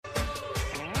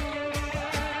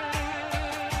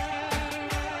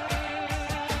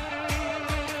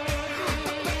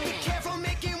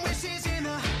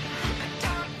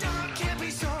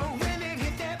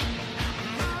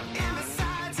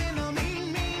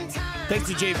Thanks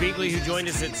to Jay Beakley, who joined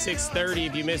us at 6:30.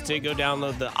 If you missed it, go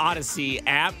download the Odyssey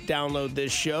app, download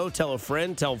this show, tell a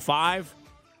friend, tell 5.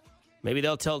 Maybe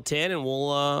they'll tell 10, and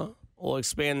we'll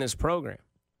expand this program.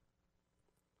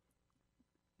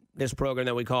 This program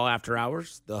that we call After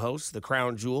Hours, the host, the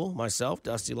crown jewel, myself,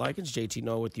 Dusty Likens, JT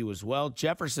Noah with you as well.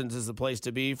 Jefferson's is the place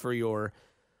to be for your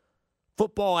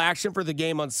football action for the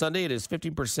game on Sunday. It is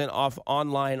 50% off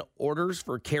online orders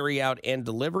for carry-out and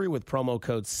delivery with promo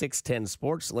code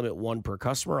 610sports. Limit 1 per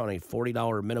customer on a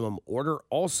 $40 minimum order.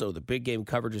 Also, the big game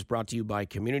coverage is brought to you by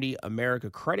Community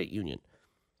America Credit Union.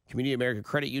 Community America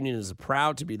Credit Union is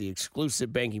proud to be the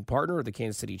exclusive banking partner of the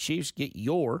Kansas City Chiefs. Get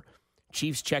your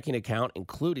Chiefs checking account,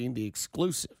 including the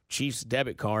exclusive Chiefs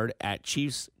debit card at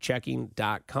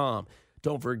chiefschecking.com.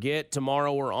 Don't forget,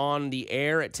 tomorrow we're on the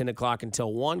air at 10 o'clock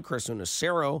until 1. Chris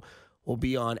Unacero will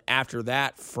be on after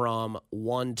that from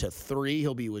 1 to 3.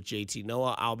 He'll be with JT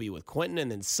Noah. I'll be with Quentin. And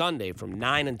then Sunday from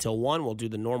 9 until 1, we'll do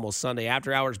the normal Sunday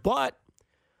after hours. But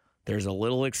there's a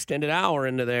little extended hour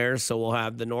into there, so we'll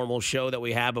have the normal show that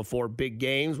we have before big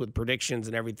games with predictions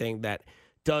and everything that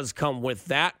does come with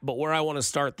that. But where I want to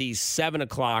start the 7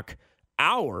 o'clock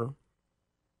hour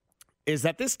is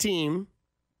that this team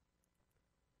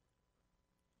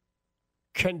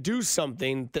can do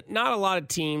something that not a lot of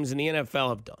teams in the NFL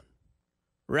have done,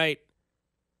 right?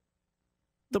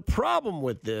 The problem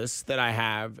with this that I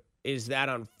have is that,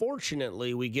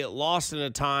 unfortunately, we get lost in a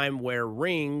time where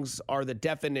rings are the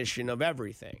definition of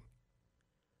everything.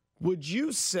 Would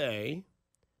you say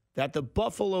that the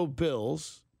Buffalo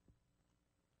Bills,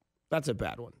 that's a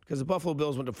bad one, because the Buffalo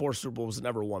Bills went to 4 Super Bowls and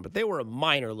never won, but they were a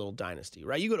minor little dynasty,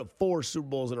 right? You go to 4 Super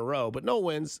Bowls in a row, but no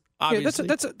wins, obviously.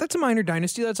 Yeah, that's a minor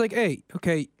dynasty. That's like, hey,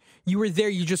 okay, you were there,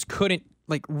 you just couldn't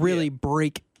really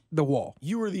break the wall.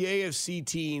 You were the AFC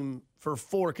team for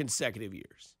 4 consecutive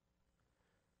years.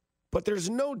 But there's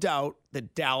no doubt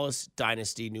that Dallas,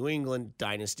 dynasty, New England,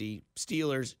 dynasty,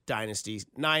 Steelers, dynasty,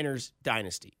 Niners,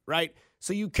 dynasty, right?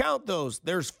 So you count those,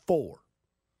 there's 4.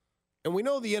 And we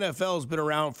know the NFL has been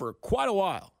around for quite a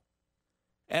while.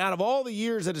 And out of all the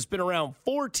years that it's been around,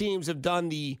 4 teams have done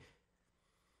the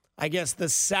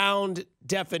sound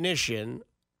definition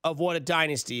of what a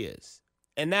dynasty is.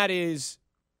 And that is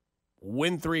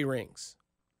win 3 rings.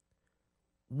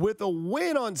 With a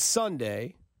win on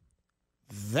Sunday,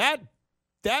 that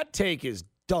take is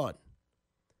done.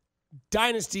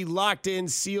 Dynasty locked in,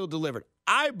 sealed, delivered.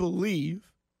 I believe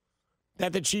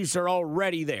that the Chiefs are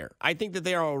already there. I think that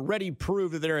they are already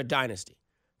proved that they're a dynasty.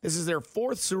 This is their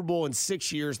 4th Super Bowl in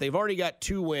 6 years. They've already got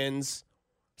 2 wins.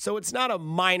 So it's not a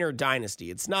minor dynasty.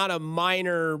 It's not a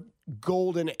minor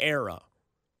golden era.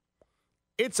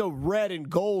 It's a red and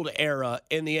gold era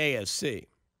in the AFC.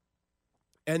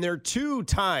 And there are 2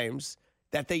 times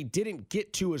that they didn't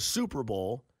get to a Super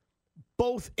Bowl.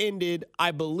 Both ended,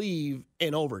 I believe,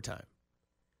 in overtime.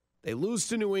 They lose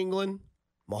to New England.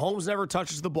 Mahomes never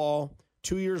touches the ball.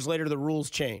 2 years later, the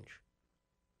rules change.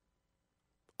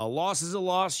 A loss is a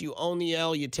loss. You own the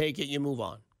L. You take it. You move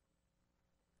on.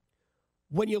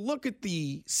 When you look at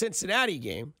the Cincinnati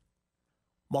game,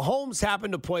 Mahomes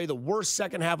happened to play the worst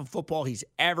second half of football he's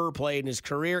ever played in his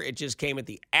career. It just came at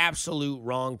the absolute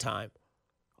wrong time.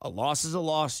 A loss is a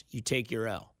loss. You take your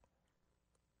L.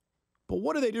 But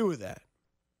what do they do with that?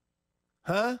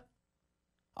 Huh?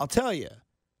 I'll tell you.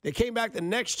 They came back the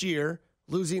next year,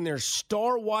 losing their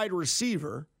star wide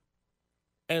receiver,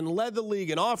 and led the league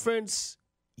in offense,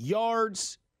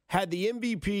 yards, had the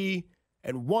MVP,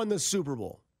 and won the Super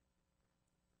Bowl.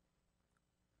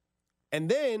 And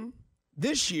then,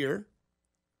 this year,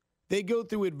 they go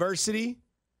through adversity,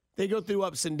 they go through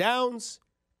ups and downs,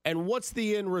 and what's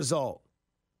the end result?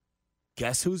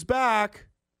 Guess who's back?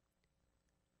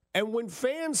 And when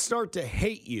fans start to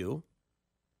hate you,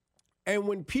 and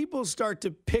when people start to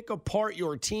pick apart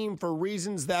your team for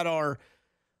reasons that are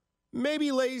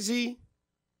maybe lazy,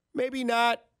 maybe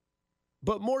not,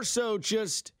 but more so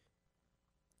just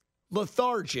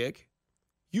lethargic,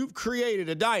 you've created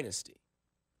a dynasty.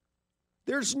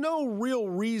 There's no real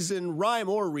reason, rhyme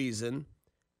or reason,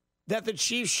 that the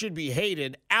Chiefs should be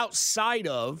hated outside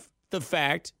of the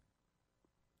fact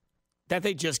that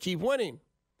they just keep winning.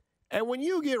 And when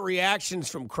you get reactions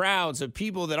from crowds of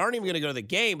people that aren't even going to go to the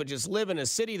game, but just live in a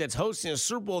city that's hosting a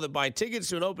Super Bowl that buy tickets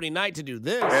to an opening night to do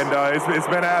this. And it's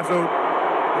been absolute.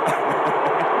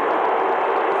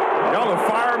 Y'all are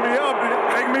firing me up,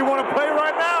 making me want to play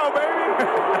right now, baby.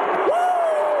 Woo!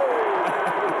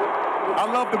 I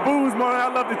love the boos, man. I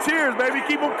love the cheers, baby.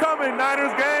 Keep them coming,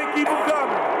 Niners gang. Keep them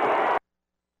coming.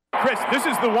 Chris, this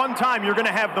is the one time you're going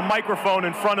to have the microphone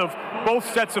in front of both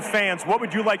sets of fans. What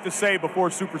would you like to say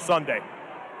before Super Sunday?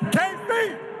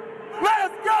 KC,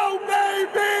 let's go,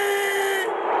 baby!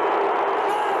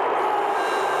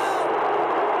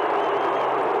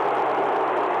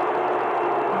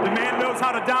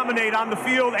 how to dominate on the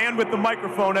field and with the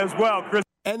microphone as well, Chris.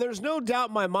 And there's no doubt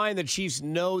in my mind the Chiefs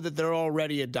know that they're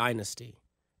already a dynasty.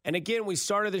 And again, we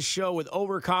started the show with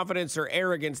overconfidence or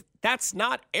arrogance. That's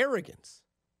not arrogance.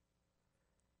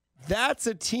 That's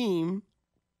a team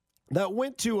that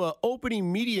went to an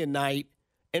opening media night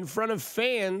in front of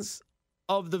fans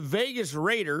of the Vegas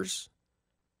Raiders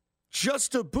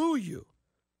just to boo you.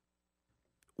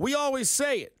 We always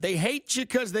say it. They hate you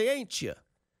because they ain't you.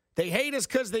 They hate us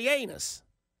because they ain't us.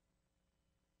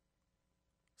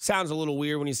 Sounds a little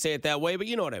weird when you say it that way, but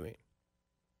you know what I mean.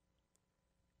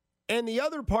 And the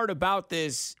other part about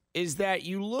this is that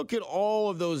you look at all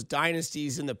of those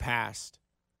dynasties in the past,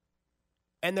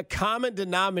 and the common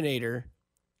denominator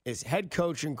is head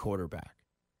coach and quarterback.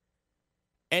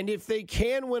 And if they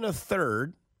can win a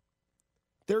third,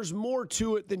 there's more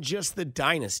to it than just the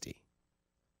dynasty.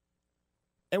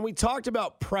 And we talked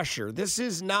about pressure. This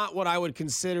is not what I would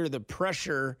consider the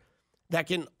pressure that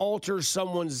can alter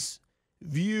someone's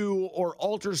view or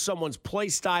alter someone's play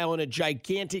style in a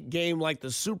gigantic game like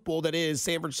the Super Bowl that is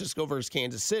San Francisco versus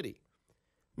Kansas City.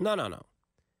 No.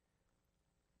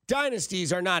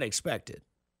 Dynasties are not expected.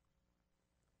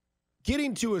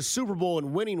 Getting to a Super Bowl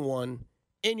and winning one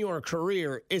in your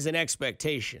career is an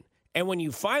expectation. And when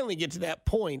you finally get to that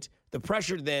point, the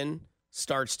pressure then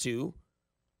starts to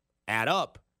add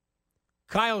up.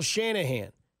 Kyle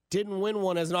Shanahan didn't win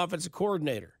one as an offensive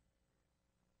coordinator.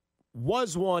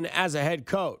 Was one as a head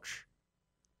coach.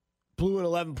 Blew an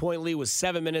 11-point lead with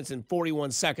 7 minutes and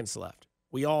 41 seconds left.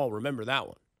 We all remember that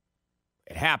one.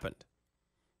 It happened.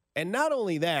 And not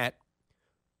only that,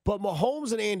 but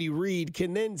Mahomes and Andy Reid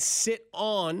can then sit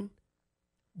on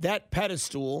that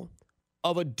pedestal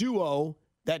of a duo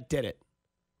that did it.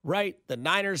 Right? The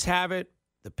Niners have it.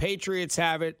 The Patriots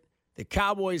have it. The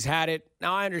Cowboys had it.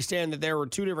 Now, I understand that there were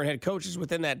two different head coaches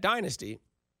within that dynasty.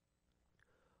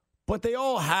 But they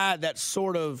all had that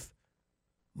sort of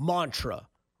mantra,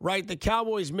 right? The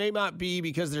Cowboys may not be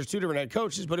because there's two different head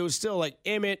coaches, but it was still like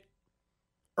Emmett,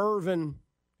 Irvin,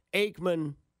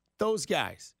 Aikman, those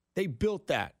guys. They built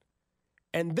that.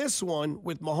 And this one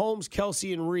with Mahomes,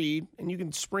 Kelsey, and Reed, and you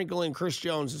can sprinkle in Chris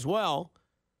Jones as well,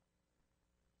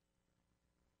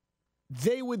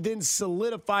 they would then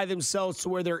solidify themselves to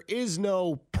where there is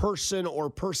no person or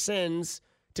persons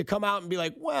to come out and be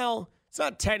like, well, it's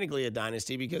not technically a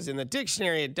dynasty because in the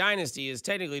dictionary, a dynasty is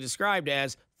technically described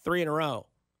as 3 in a row.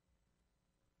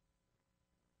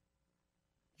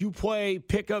 You play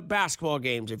pickup basketball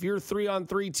games. If your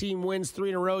 3-on-3 team wins 3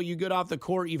 in a row, you get off the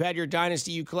court, you've had your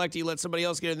dynasty, you collect it, you let somebody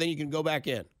else get it, and then you can go back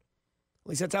in. At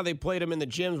least that's how they played them in the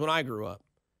gyms when I grew up.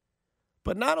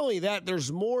 But not only that,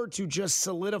 there's more to just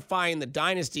solidifying the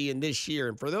dynasty in this year.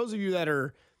 And for those of you that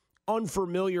are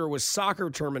unfamiliar with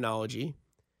soccer terminology,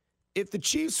 if the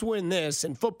Chiefs win this,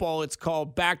 in football, it's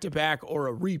called back-to-back or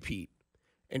a repeat.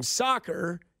 In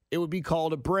soccer, it would be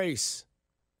called a brace.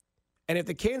 And if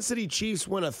the Kansas City Chiefs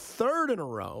win a third in a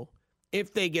row,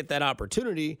 if they get that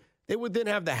opportunity, they would then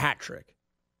have the hat trick.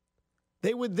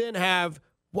 They would then have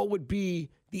what would be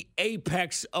the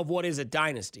apex of what is a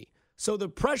dynasty. So the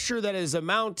pressure that is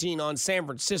mounting on San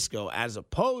Francisco as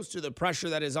opposed to the pressure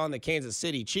that is on the Kansas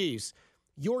City Chiefs,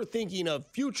 you're thinking of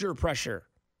future pressure,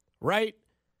 right?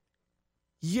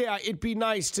 Yeah, it'd be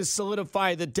nice to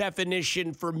solidify the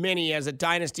definition for many as a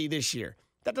dynasty this year.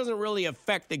 That doesn't really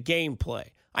affect the gameplay.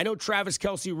 I know Travis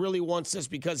Kelce really wants this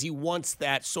because he wants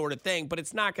that sort of thing, but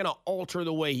it's not going to alter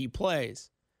the way he plays.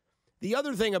 The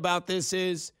other thing about this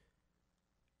is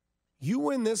you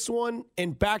win this one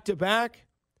in back-to-back,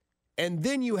 and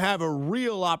then you have a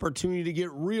real opportunity to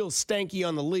get real stanky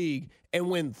on the league and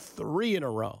win 3 in a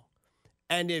row.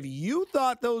 And if you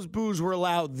thought those boos were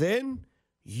allowed then,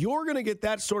 you're going to get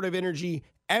that sort of energy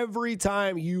every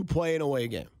time you play an away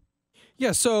game.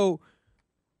 Yeah, so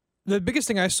the biggest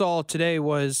thing I saw today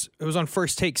was, it was on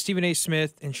First Take, Stephen A.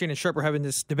 Smith and Shannon Sharp were having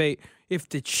this debate. If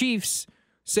the Chiefs,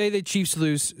 say the Chiefs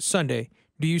lose Sunday,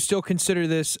 do you still consider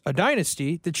this a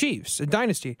dynasty, the Chiefs, a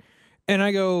dynasty? And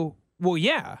I go, well,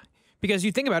 yeah, because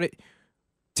you think about it,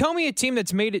 tell me a team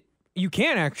that's made it, you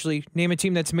can actually name a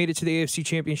team that's made it to the AFC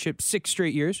Championship 6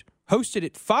 straight years, hosted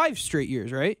it 5 straight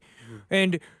years, right? Mm-hmm.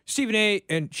 And Stephen A.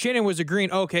 and Shannon was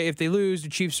agreeing, okay, if they lose, the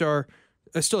Chiefs are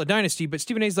still a dynasty, but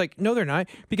Stephen A's like, no, they're not,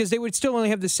 because they would still only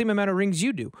have the same amount of rings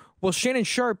you do. Well, Shannon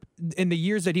Sharp, in the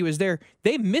years that he was there,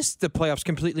 they missed the playoffs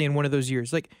completely in one of those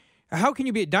years. Like, how can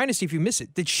you be a dynasty if you miss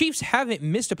it? The Chiefs haven't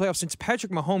missed a playoff since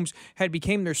Patrick Mahomes had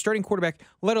became their starting quarterback,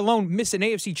 let alone miss an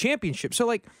AFC championship. So,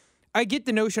 like, I get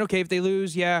the notion, okay, if they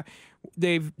lose, yeah,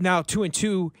 they've now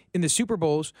 2-2 in the Super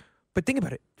Bowls, but think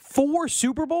about it. 4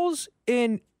 Super Bowls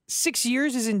in 6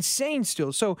 years is insane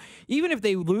still. So even if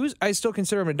they lose, I still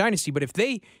consider them a dynasty. But if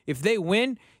they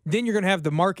win, then you're going to have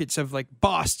the markets of like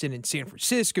Boston and San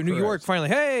Francisco, New York finally,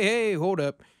 hey, hold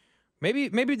up.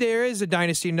 Maybe there is a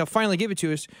dynasty and they'll finally give it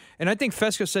to us. And I think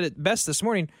Fesco said it best this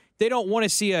morning. They don't want to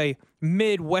see a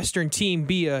Midwestern team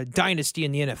be a dynasty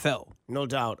in the NFL. No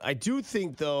doubt. I do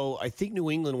think, though, New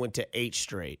England went to 8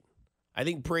 straight. I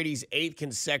think Brady's 8th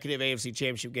consecutive AFC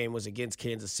Championship game was against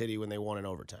Kansas City when they won in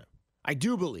overtime. I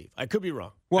do believe. I could be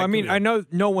wrong. Well, I know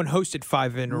no one hosted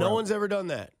 5 in a row. No one's ever done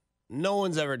that. No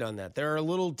one's ever done that. There are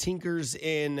little tinkers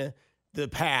in the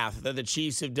path that the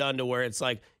Chiefs have done to where it's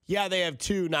like, yeah, they have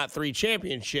 2, not 3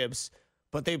 championships,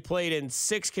 but they played in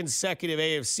 6 consecutive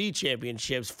AFC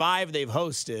championships, 5 they've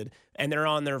hosted, and they're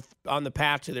on the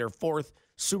path to their 4th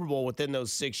Super Bowl within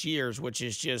those 6 years, which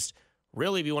is just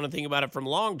really, if you want to think about it from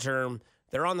long term,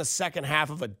 they're on the second half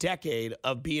of a decade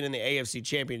of being in the AFC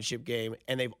Championship game,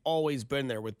 and they've always been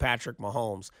there with Patrick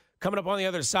Mahomes. Coming up on the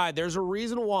other side, there's a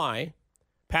reason why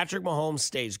Patrick Mahomes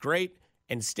stays great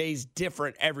and stays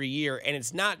different every year, and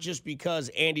it's not just because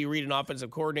Andy Reid and offensive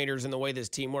coordinators and the way this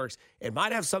team works. It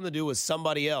might have something to do with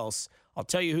somebody else. I'll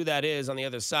tell you who that is on the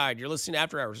other side. You're listening to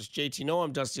After Hours. It's JT Noah.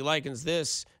 I'm Dusty Likens.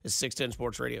 This is 610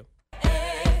 Sports Radio.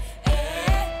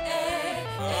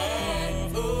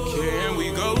 Can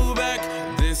we go back?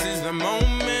 This is the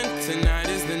moment. Tonight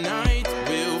is the night.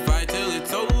 We'll fight till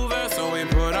it's over. So we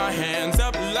put our hands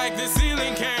up like the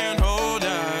ceiling can't hold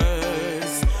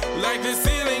us. Like the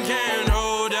ceiling can't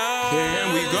hold us.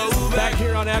 Can we go back? Back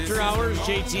here on After Hours,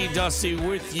 JT Dusty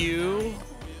with you.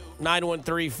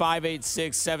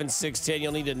 913-586-7610.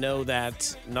 You'll need to know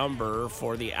that number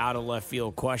for the out of left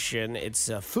field question. It's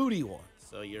a foodie one,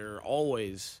 so you're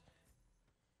always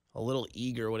a little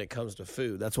eager when it comes to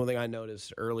food. That's one thing I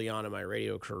noticed early on in my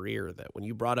radio career, that when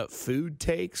you brought up food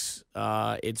takes,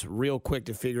 it's real quick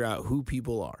to figure out who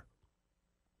people are.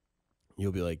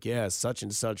 You'll be like, yeah, such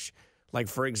and such. Like,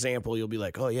 for example, you'll be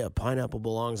like, oh, yeah, pineapple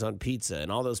belongs on pizza.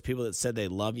 And all those people that said they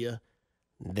love you,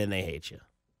 then they hate you.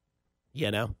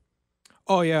 You know?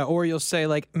 Oh, yeah. Or you'll say,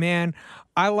 like, man,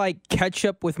 I like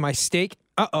ketchup with my steak.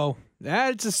 Uh-oh.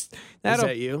 Is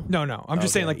that you? No. I'm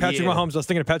just saying, like, Patrick Mahomes. I was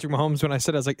thinking of Patrick Mahomes when I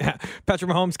said, I was like, Patrick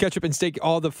Mahomes, ketchup and steak,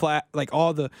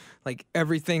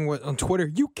 everything on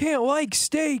Twitter. You can't like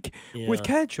steak with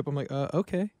ketchup. I'm like,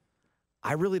 okay.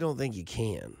 I really don't think you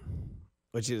can,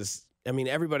 which is, I mean,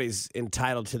 everybody's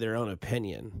entitled to their own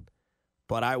opinion,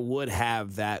 but I would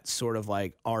have that sort of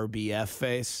like RBF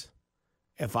face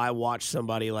if I watch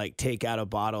somebody like take out a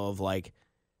bottle of like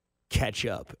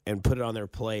ketchup and put it on their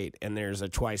plate and there's a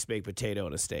twice baked potato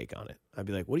and a steak on it. I'd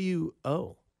be like, what do you,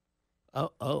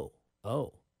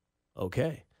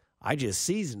 okay. I just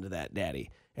seasoned that, daddy.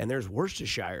 And there's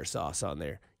Worcestershire sauce on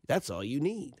there. That's all you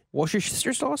need.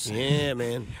 Worcestershire sauce? Yeah,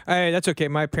 man. Hey, that's okay.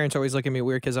 My parents always look at me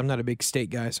weird because I'm not a big steak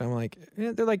guy. So I'm like,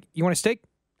 they're like, you want a steak?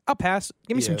 I'll pass.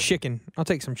 Give me some chicken. I'll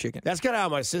take some chicken. That's kind of how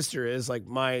my sister is. Like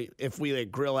if we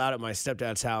like grill out at my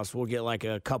stepdad's house, we'll get like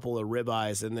a couple of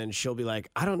ribeyes, and then she'll be like,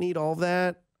 I don't need all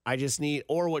that. I just need,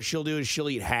 or what she'll do is she'll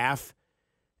eat half,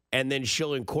 and then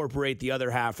she'll incorporate the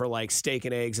other half for like steak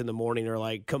and eggs in the morning, or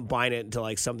like combine it into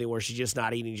like something where she's just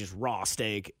not eating just raw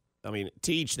steak. I mean,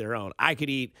 to each their own. I could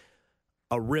eat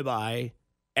a ribeye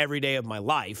every day of my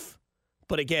life,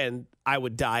 but again, I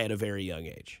would die at a very young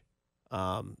age.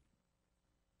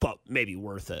 But maybe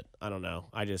worth it. I don't know.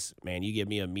 You give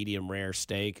me a medium rare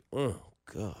steak. Oh,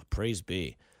 God, praise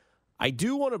be. I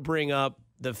do want to bring up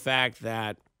the fact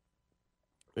that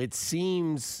it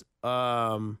seems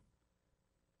every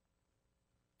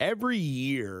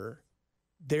year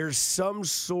there's some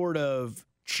sort of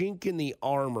chink in the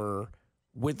armor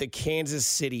with the Kansas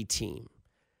City team.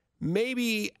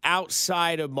 Maybe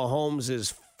outside of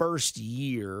Mahomes' first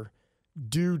year,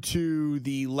 due to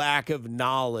the lack of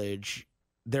knowledge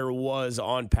there was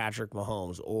on Patrick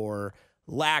Mahomes, or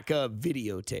lack of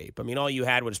videotape. I mean, all you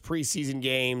had was preseason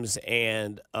games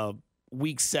and a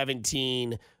Week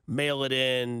 17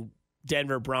 mail-it-in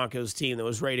Denver Broncos team that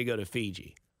was ready to go to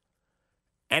Fiji.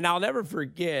 And I'll never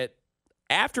forget,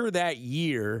 after that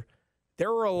year,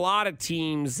 there were a lot of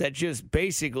teams that just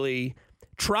basically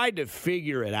tried to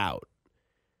figure it out.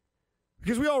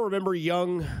 Because we all remember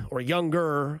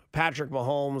younger Patrick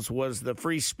Mahomes was the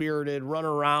free-spirited, run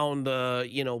around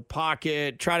the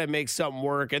pocket, try to make something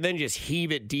work, and then just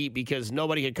heave it deep because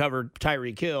nobody had covered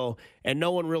Tyreek Hill, and no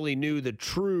one really knew the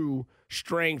true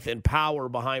strength and power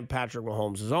behind Patrick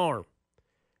Mahomes' arm.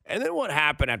 And then what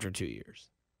happened after 2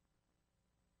 years?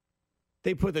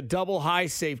 They put the double high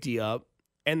safety up,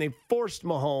 and they forced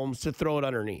Mahomes to throw it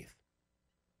underneath.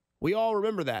 We all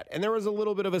remember that. And there was a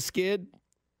little bit of a skid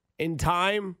in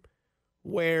time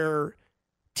where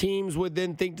teams would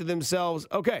then think to themselves,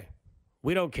 okay,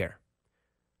 we don't care.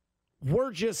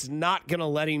 We're just not going to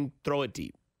let him throw it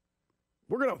deep.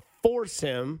 We're going to force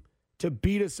him to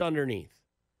beat us underneath.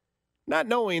 Not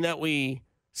knowing that we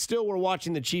still were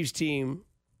watching the Chiefs team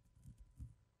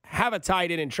have a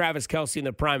tight end in Travis Kelce in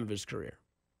the prime of his career.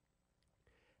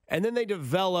 And then they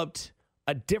developed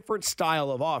a different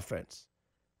style of offense.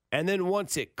 And then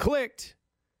once it clicked,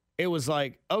 it was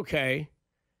like, okay,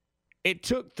 it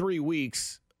took 3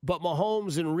 weeks, but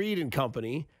Mahomes and Reid and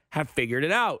company have figured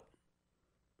it out.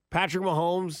 Patrick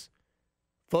Mahomes,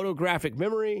 photographic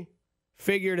memory,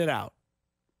 figured it out.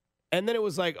 And then it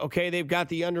was like, okay, they've got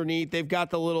the underneath. They've got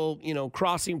the little,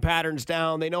 crossing patterns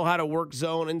down. They know how to work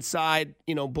zone inside,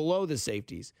 below the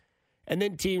safeties. And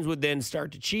then teams would then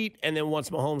start to cheat. And then once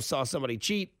Mahomes saw somebody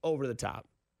cheat, over the top.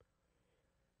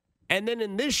 And then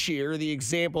in this year, the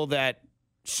example that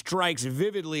strikes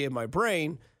vividly in my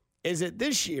brain is that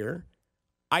this year,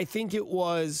 I think it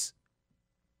was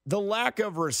the lack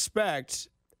of respect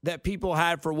that people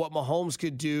had for what Mahomes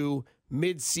could do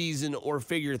midseason or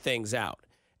figure things out.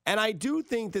 And I do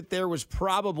think that there was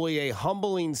probably a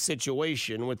humbling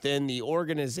situation within the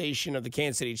organization of the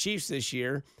Kansas City Chiefs this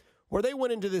year where they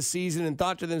went into the season and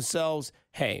thought to themselves,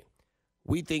 hey,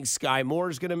 we think Sky Moore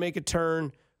is going to make a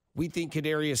turn. We think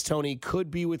Kadarius Toney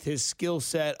could be, with his skill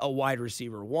set, a wide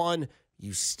receiver one.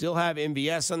 You still have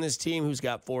MVS on this team who's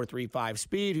got 4.35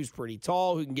 speed, who's pretty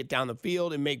tall, who can get down the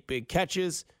field and make big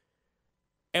catches.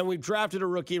 And we've drafted a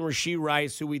rookie in Rashee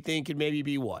Rice who we think could maybe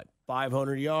be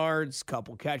 500 yards,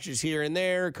 couple catches here and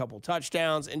there, a couple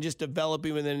touchdowns, and just develop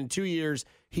him. And then in 2 years,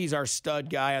 he's our stud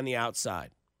guy on the outside.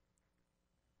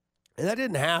 And that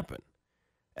didn't happen.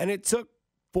 And it took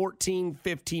 14,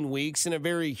 15 weeks and a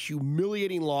very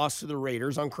humiliating loss to the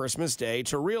Raiders on Christmas Day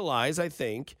to realize, I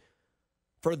think,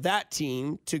 for that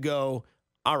team to go,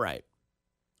 all right,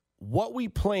 what we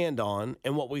planned on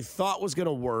and what we thought was going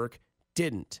to work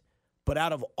didn't. But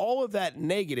out of all of that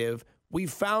negative, we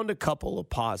found a couple of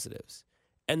positives.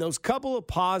 And those couple of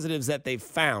positives that they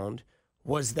found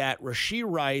was that Rashee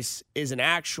Rice is an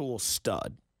actual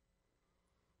stud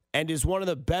and is one of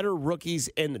the better rookies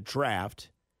in the draft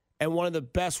and one of the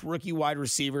best rookie wide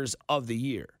receivers of the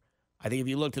year. I think if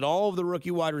you looked at all of the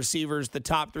rookie wide receivers, the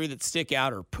top three that stick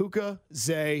out are Puka,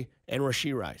 Zay, and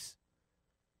Rashee Rice.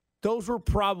 Those were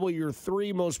probably your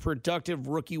three most productive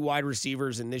rookie wide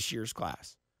receivers in this year's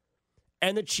class.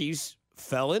 And the Chiefs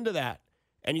fell into that.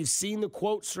 And you've seen the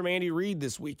quotes from Andy Reid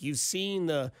this week. You've seen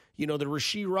the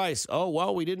Rashee Rice. Oh,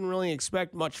 well, we didn't really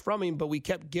expect much from him, but we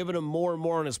kept giving him more and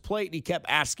more on his plate, and he kept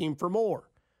asking for more,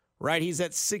 right? He's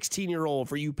that 16-year-old.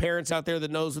 For you parents out there that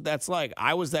knows what that's like.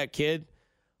 I was that kid.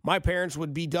 My parents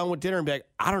would be done with dinner and be like,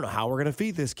 I don't know how we're going to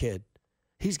feed this kid.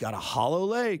 He's got a hollow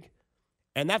leg.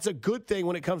 And that's a good thing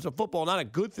when it comes to football, not a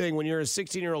good thing when you're a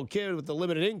 16-year-old kid with a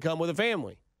limited income with a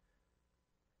family.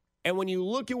 And when you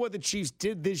look at what the Chiefs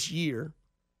did this year,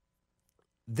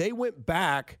 they went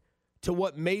back to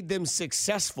what made them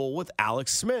successful with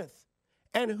Alex Smith.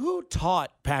 And who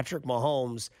taught Patrick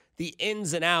Mahomes the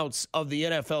ins and outs of the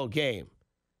NFL game?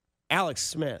 Alex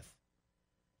Smith.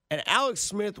 And Alex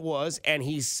Smith was, and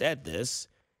he said this,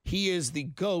 he is the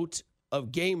GOAT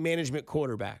of game management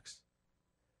quarterbacks.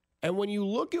 And when you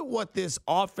look at what this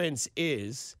offense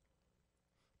is,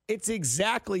 it's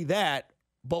exactly that,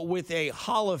 but with a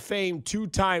Hall of Fame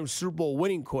 2-time Super Bowl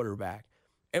winning quarterback.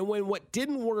 And when what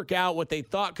didn't work out, what they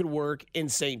thought could work in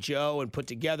St. Joe and put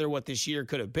together what this year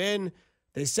could have been,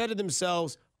 they said to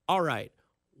themselves, all right,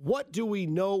 what do we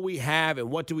know we have and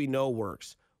what do we know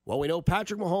works? Well, we know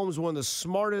Patrick Mahomes is one of the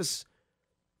smartest,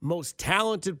 most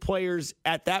talented players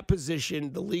at that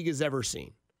position the league has ever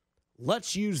seen.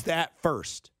 Let's use that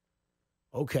first.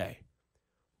 Okay.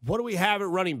 What do we have at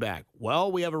running back?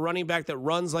 Well, we have a running back that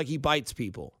runs like he bites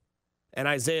people, and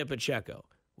Isaiah Pacheco.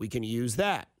 We can use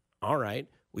that. All right.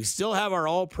 We still have our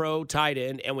all-pro tight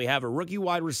end, and we have a rookie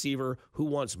wide receiver who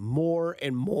wants more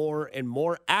and more and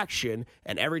more action,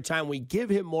 and every time we give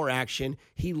him more action,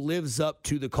 he lives up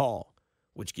to the call,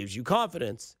 which gives you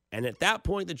confidence. And at that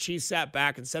point, the Chiefs sat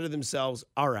back and said to themselves,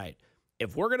 all right,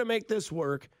 if we're going to make this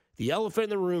work, the elephant in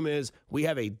the room is we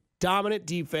have a dominant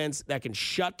defense that can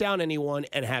shut down anyone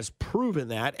and has proven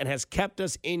that and has kept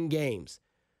us in games.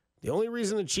 The only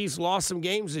reason the Chiefs lost some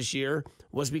games this year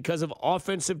was because of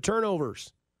offensive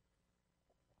turnovers.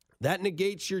 That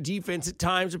negates your defense at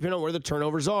times, depending on where the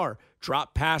turnovers are.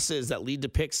 Drop passes that lead to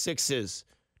pick sixes.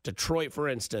 Detroit, for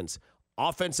instance.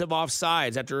 Offensive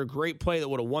offsides after a great play that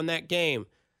would have won that game.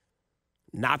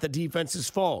 Not the defense's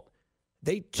fault.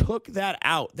 They took that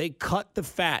out. They cut the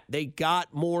fat. They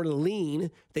got more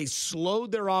lean. They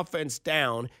slowed their offense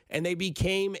down, and they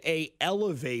became a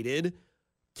elevated,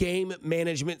 game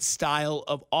management style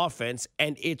of offense,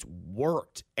 and it's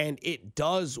worked, and it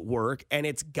does work, and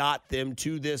it's got them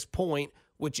to this point,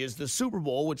 which is the Super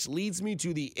Bowl, which leads me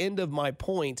to the end of my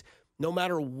point. No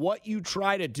matter what you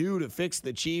try to do to fix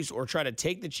the Chiefs or try to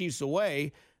take the Chiefs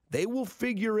away, they will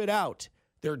figure it out.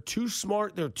 They're too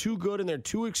smart, they're too good, and they're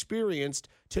too experienced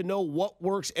to know what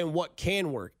works and what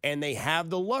can work. And they have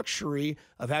the luxury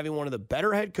of having one of the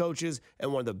better head coaches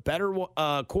and one of the better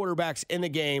quarterbacks in the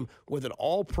game with an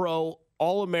all-pro,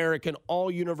 all-American,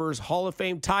 all-universe Hall of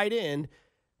Fame tight end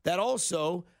that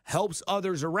also helps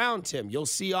others around him. You'll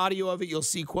see audio of it. You'll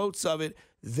see quotes of it.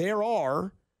 There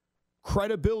are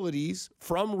credibilities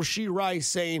from Rashee Rice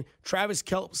saying, Travis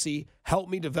Kelce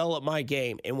helped me develop my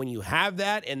game. And when you have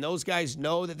that and those guys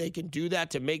know that they can do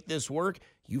that to make this work,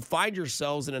 you find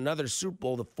yourselves in another Super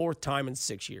Bowl the fourth time in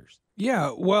 6 years.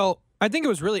 Yeah, well, I think it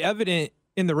was really evident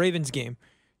in the Ravens game.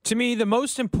 To me, the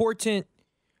most important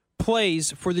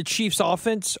plays for the Chiefs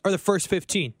offense are the first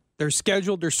 15. They're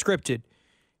scheduled, they're scripted.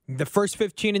 The first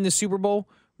 15 in the Super Bowl,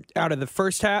 out of the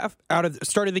first half, out of the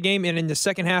start of the game, and in the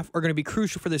second half are going to be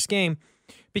crucial for this game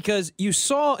because you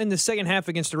saw in the second half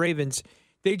against the Ravens,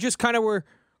 they just were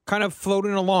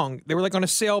floating along. They were like on a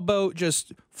sailboat,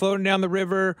 just floating down the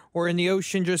river or in the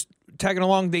ocean, just tagging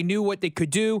along. They knew what they could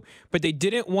do, but they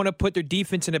didn't want to put their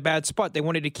defense in a bad spot. They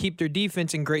wanted to keep their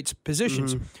defense in great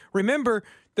positions. Mm-hmm. Remember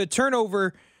the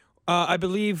turnover, I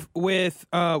believe, with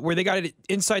where they got it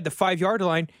inside the 5-yard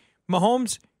line.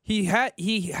 Mahomes, he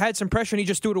had some pressure and he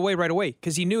just threw it away right away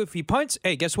because he knew if he punts,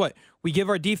 hey, guess what? We give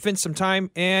our defense some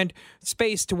time and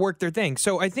space to work their thing.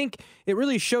 So I think it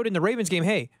really showed in the Ravens game,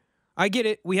 hey, I get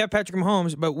it. We have Patrick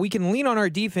Mahomes, but we can lean on our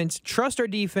defense, trust our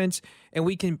defense, and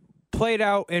we can play it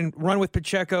out and run with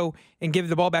Pacheco and give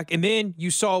the ball back. And then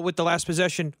you saw with the last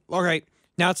possession, all right,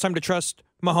 now it's time to trust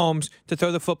Mahomes to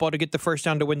throw the football to get the first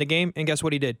down to win the game. And guess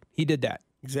what he did? He did that.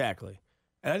 Exactly.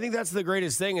 And I think that's the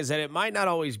greatest thing is that it might not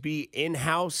always be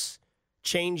in-house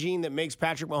changing that makes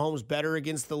Patrick Mahomes better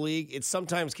against the league. It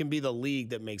sometimes can be the league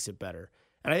that makes it better.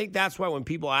 And I think that's why when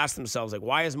people ask themselves, like,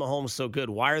 why is Mahomes so good?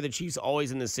 Why are the Chiefs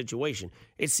always in this situation?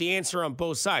 It's the answer on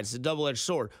both sides. It's a double-edged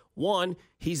sword. One,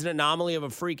 he's an anomaly of a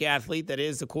freak athlete that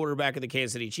is the quarterback of the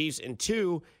Kansas City Chiefs. And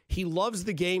two, he loves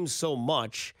the game so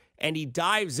much and he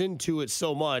dives into it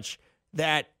so much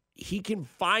that he can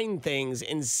find things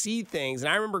and see things.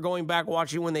 And I remember going back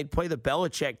watching when they'd play the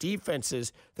Belichick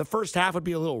defenses, the first half would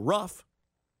be a little rough.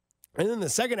 And then the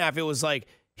second half, it was like,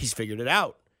 he's figured it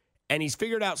out. And he's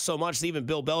figured out so much that even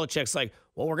Bill Belichick's like,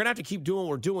 well, we're going to have to keep doing what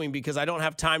we're doing because I don't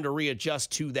have time to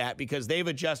readjust to that because they've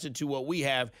adjusted to what we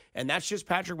have. And that's just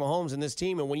Patrick Mahomes and this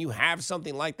team. And when you have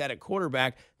something like that at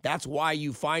quarterback, that's why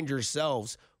you find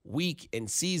yourselves week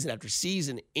and season after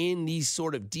season in these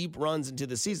sort of deep runs into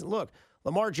the season. Look,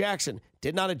 Lamar Jackson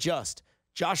did not adjust.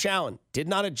 Josh Allen did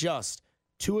not adjust.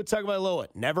 Tua Tagovailoa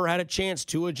never had a chance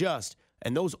to adjust.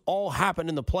 And those all happened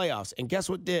in the playoffs. And guess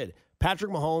what did?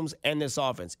 Patrick Mahomes and this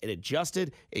offense. It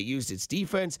adjusted, it used its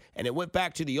defense, and it went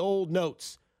back to the old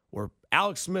notes where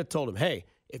Alex Smith told him, hey,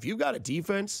 if you've got a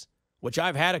defense, which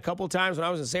I've had a couple of times when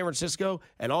I was in San Francisco,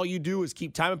 and all you do is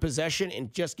keep time of possession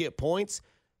and just get points,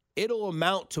 it'll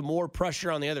amount to more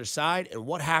pressure on the other side. And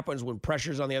what happens when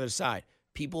pressure's on the other side?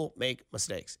 People make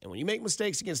mistakes. And when you make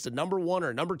mistakes against the number one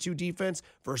or number two defense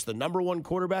versus the number one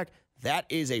quarterback, that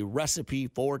is a recipe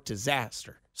for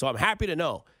disaster. So I'm happy to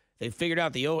know they figured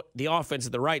out the offense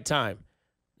at the right time.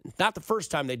 Not the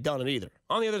first time they'd done it either.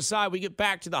 On the other side, we get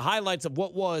back to the highlights of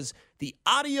what was the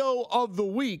audio of the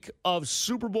week of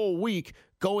Super Bowl week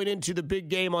going into the big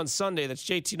game on Sunday. That's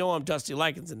JT Noah. I'm Dusty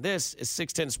Likens, and this is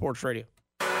 610 Sports Radio.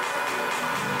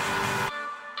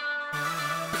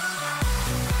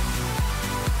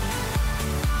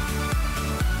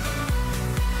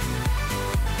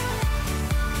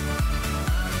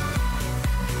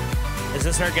 Is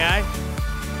this our guy?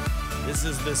 This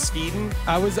is the Sweden.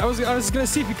 I was gonna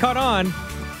see if you caught on.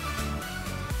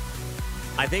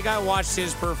 I think I watched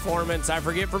his performance. I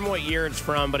forget from what year it's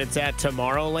from, but it's at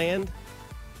Tomorrowland,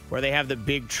 where they have the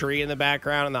big tree in the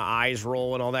background and the eyes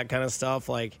roll and all that kind of stuff.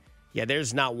 Like, yeah,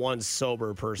 there's not one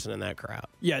sober person in that crowd.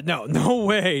 Yeah, no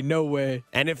way.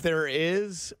 And if there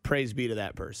is, praise be to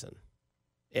that person.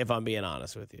 If I'm being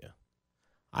honest with you,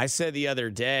 I said the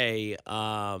other day.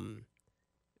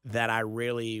 That I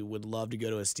really would love to go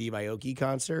to a Steve Aoki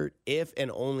concert if and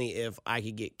only if I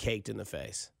could get caked in the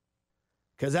face.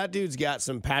 Because that dude's got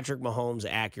some Patrick Mahomes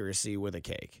accuracy with a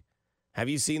cake. Have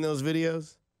you seen those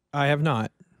videos? I have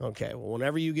not. Okay, well,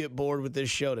 whenever you get bored with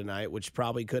this show tonight, which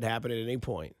probably could happen at any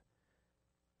point,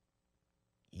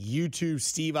 YouTube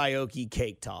Steve Aoki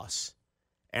cake toss.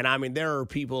 And, I mean, there are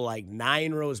people like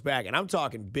 9 rows back, and I'm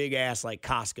talking big-ass like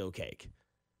Costco cake.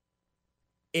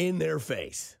 in their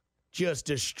face, just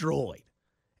destroyed.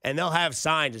 And they'll have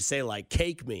signs that say, like,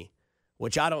 cake me,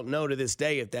 which I don't know to this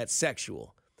day if that's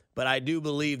sexual. But I do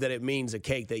believe that it means a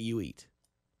cake that you eat,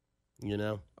 you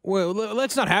know? Well,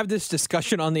 let's not have this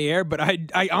discussion on the air, but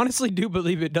I honestly do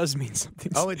believe it does mean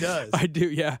something. Oh, it does? I do,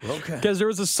 yeah. Okay. Because there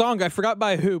was a song, I forgot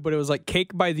by who, but it was like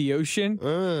Cake by the Ocean.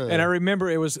 And I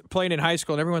remember it was playing in high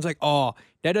school, and everyone's like, oh,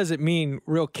 that doesn't mean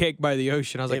real cake by the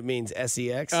ocean. I was like, it means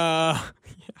SEX? yeah.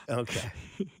 Okay.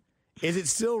 Is it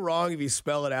still wrong if you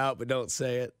spell it out but don't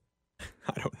say it?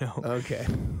 I don't know. Okay.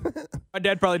 My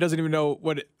dad probably doesn't even know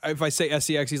if I say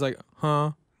SEX, he's like,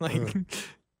 huh? Like,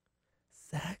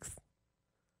 Sex?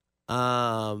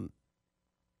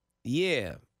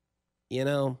 Yeah. You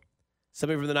know,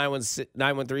 somebody from the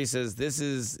 913 says, this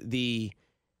is the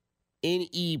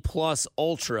NE Plus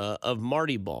Ultra of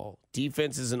Marty Ball.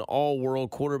 Defense is an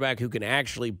all-world quarterback who can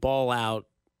actually ball out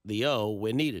the O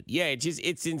when needed. Yeah,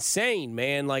 it's insane,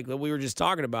 man. Like we were just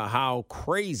talking about how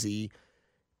crazy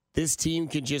this team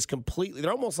can just completely –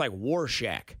 they're almost like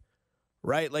Warshak,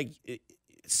 right? Like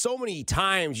so many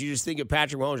times you just think of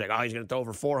Patrick Mahomes like, oh, he's going to throw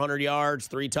for 400 yards,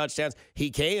 3 touchdowns. He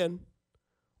can.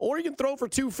 Or he can throw for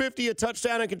 250, a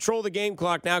touchdown, and control the game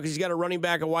clock now because he's got a running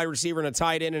back, a wide receiver, and a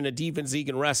tight end, and a defense he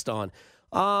can rest on.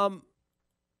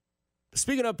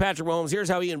 Speaking of Patrick Mahomes, here's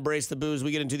how he embraced the booze.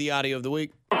 We get into the audio of the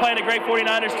week. We're playing a great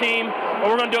 49ers team, but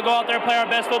we're going to go out there and play our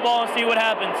best football and see what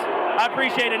happens. I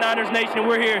appreciate it, Niners Nation.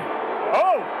 We're here.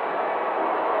 Oh,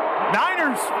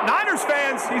 Niners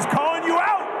fans, he's calling you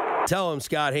out. Tell him,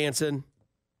 Scott Hansen.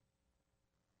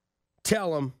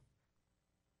 Tell him.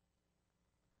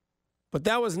 But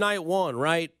that was night one,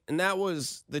 right? And that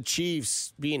was the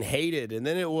Chiefs being hated. And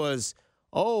then it was,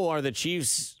 oh, are the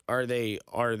Chiefs, are they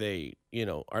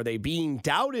being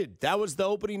doubted? That was the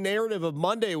opening narrative of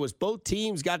Monday, was both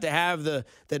teams got to have the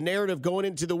narrative going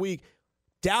into the week.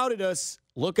 Doubted us.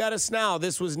 Look at us now.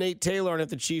 This was Nate Taylor, and if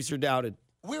the Chiefs are doubted.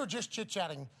 We were just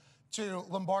chit-chatting to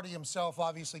Lombardi himself,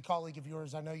 obviously colleague of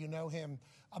yours. I know you know him,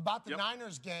 about the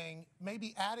Niners gang,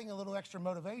 maybe adding a little extra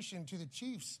motivation to the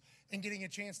Chiefs and getting a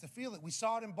chance to feel it. We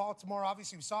saw it in Baltimore.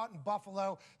 Obviously, we saw it in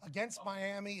Buffalo against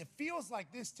Miami. It feels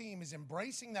like this team is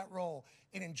embracing that role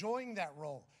and enjoying that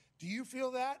role. Do you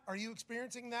feel that? Are you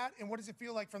experiencing that? And what does it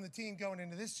feel like from the team going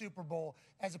into this Super Bowl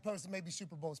as opposed to maybe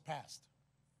Super Bowls past?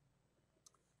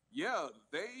 Yeah,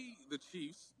 the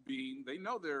Chiefs, they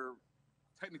know they're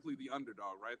technically the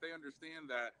underdog, right? They understand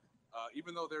that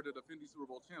even though they're the defending Super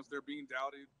Bowl champs, they're being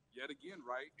doubted yet again,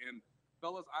 right? And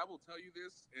fellas, I will tell you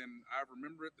this, and I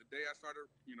remember it the day I started,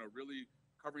 really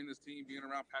covering this team, being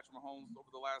around Patrick Mahomes over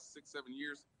the last 6-7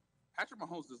 years. Patrick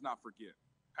Mahomes does not forget.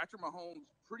 Patrick Mahomes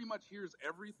pretty much hears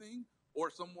everything, or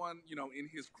someone, in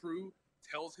his crew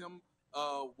tells him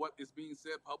what is being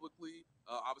said publicly,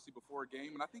 obviously before a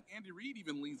game. And I think Andy Reid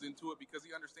even leans into it because he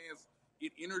understands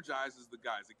it energizes the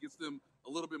guys. It gets them a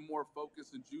little bit more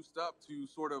focused and juiced up to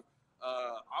sort of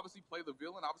obviously play the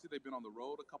villain. Obviously, they've been on the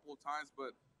road a couple of times,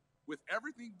 but with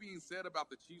everything being said about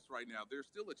the Chiefs right now, there's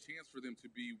still a chance for them to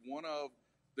be one of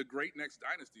the great next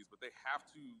dynasties, but they have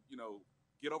to,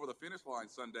 get over the finish line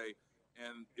Sunday,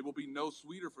 and it will be no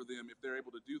sweeter for them if they're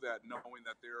able to do that, knowing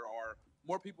that there are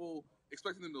more people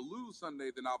expecting them to lose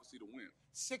Sunday than obviously to win.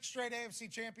 6 straight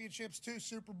AFC championships, 2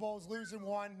 Super Bowls, losing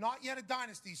 1. Not yet a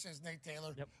dynasty, says Nate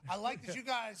Taylor. Yep. I like that you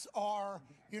guys are,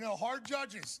 hard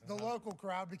judges, the local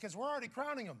crowd, because we're already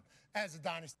crowning them as a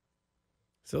dynasty.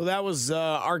 So that was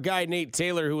our guy, Nate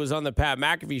Taylor, who was on the Pat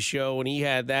McAfee show, and he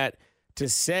had that to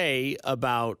say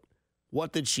about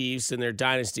what the Chiefs and their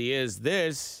dynasty is.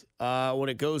 This, when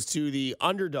it goes to the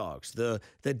underdogs, the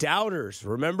doubters.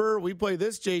 Remember, we played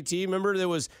this, JT. Remember, there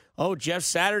was, Jeff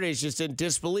Saturday's just in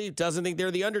disbelief, doesn't think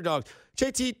they're the underdogs.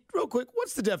 JT, real quick,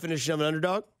 what's the definition of an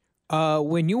underdog?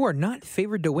 When you are not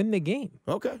favored to win the game.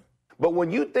 Okay. But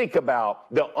when you think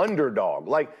about the underdog,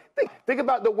 think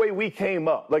about the way we came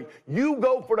up. Like, you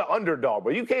go for the underdog,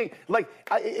 but you can't,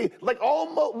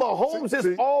 almost, Mahomes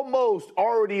is almost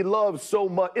already loved so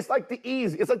much. It's like the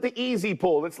easy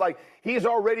pull. It's like he's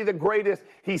already the greatest.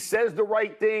 He says the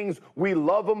right things. We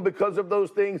love him because of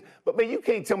those things. But, man, you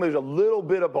can't tell me there's a little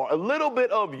bit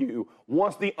of you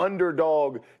wants the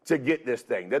underdog to get this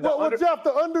thing. Jeff,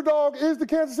 the underdog is the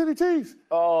Kansas City Chiefs.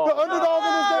 Oh, the underdog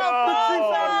in this game.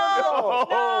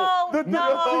 The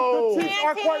Chiefs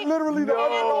are quite literally the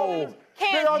underdog.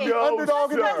 They are the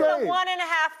underdog in this game. The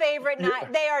 1.5 favorite.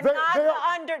 They are not the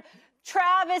under.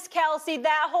 Travis Kelce,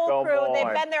 that whole crew,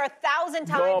 they've been there 1,000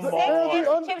 times.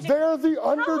 They're the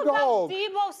underdog. How about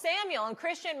Deebo Samuel and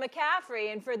Christian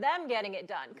McCaffrey and for them getting it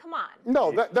done? Come on.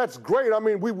 No, that's great. I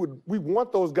mean, we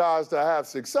want those guys to have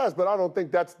success, but I don't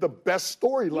think that's the best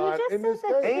storyline in this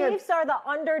game. The Chiefs are the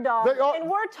underdog, and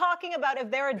we're talking about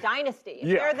if they're a dynasty.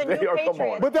 Yeah, they're the new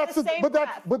Patriots. But that's the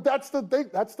thing.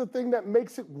 That's the thing that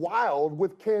makes it wild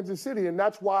with Kansas City, and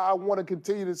that's why I want to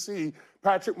continue to see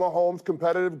Patrick Mahomes'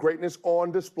 competitive greatness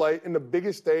on display in the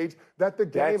biggest stage that the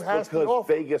game has to offer. That's because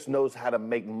Vegas knows how to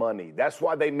make money. That's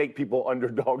why they make people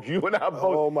underdogs. You and I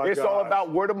both. It's all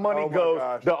about where the money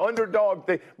goes, the underdog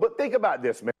thing. But think about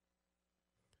this, man.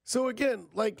 So again,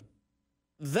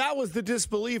 that was the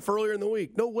disbelief earlier in the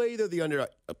week. No way they're the underdog.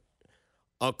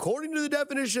 According to the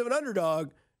definition of an underdog,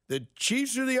 the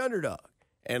Chiefs are the underdog.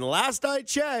 And last I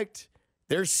checked,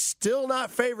 they're still not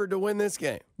favored to win this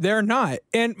game. They're not.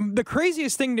 And the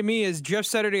craziest thing to me is Jeff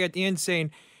Saturday at the end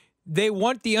saying they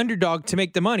want the underdog to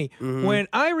make the money. Mm-hmm. When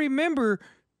I remember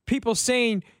people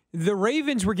saying the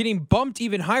Ravens were getting bumped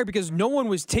even higher because no one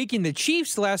was taking the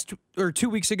Chiefs 2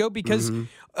 weeks ago because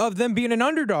of them being an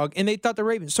underdog, and they thought the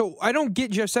Ravens. So I don't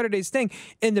get Jeff Saturday's thing.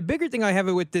 And the bigger thing I have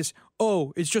with this,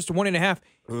 it's just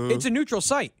 1.5. It's a neutral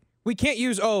site. We can't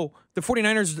use, the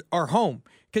 49ers are home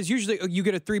because usually you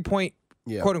get a 3-point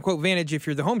quote-unquote advantage if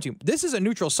you're the home team. This is a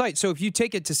neutral site, so if you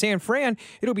take it to San Fran,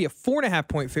 it'll be a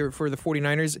 4.5-point favorite for the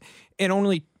 49ers and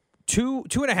only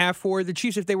 2.5 for the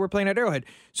Chiefs if they were playing at Arrowhead.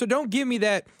 So don't give me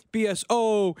that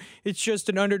BS, it's just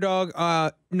an underdog.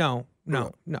 No,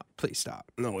 please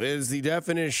stop. No, it is the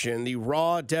definition, the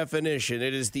raw definition.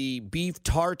 It is the beef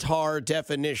tartare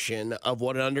definition of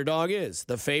what an underdog is.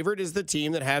 The favorite is the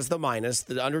team that has the minus.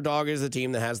 The underdog is the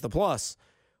team that has the plus.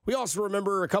 We also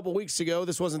remember a couple weeks ago,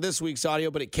 this wasn't this week's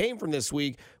audio, but it came from this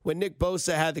week, when Nick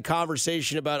Bosa had the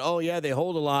conversation about, they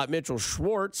hold a lot. Mitchell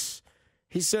Schwartz,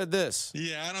 he said this.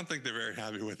 Yeah, I don't think they're very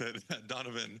happy with it.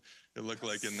 Donovan, it looked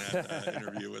like in that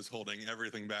interview, was holding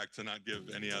everything back to not give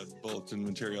any bulletin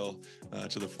material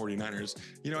to the 49ers.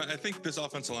 I think this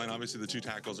offensive line, obviously the 2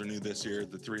 tackles are new this year.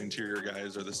 The 3 interior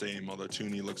guys are the same, although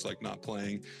Tooney looks like not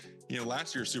playing.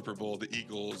 Last year's Super Bowl, the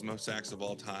Eagles, most sacks of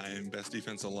all time, best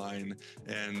defensive line,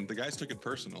 and the guys took it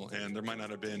personal. And there might not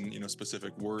have been,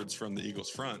 specific words from the Eagles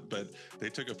front, but they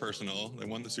took it personal. They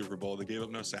won the Super Bowl. They gave up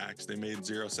no sacks. They made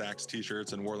 0 sacks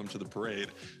t-shirts and wore them to the parade.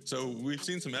 So we've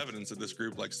seen some evidence that this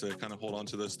group likes to kind of hold on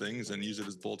to those things and use it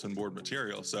as bulletin board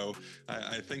material. So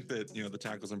I think that, the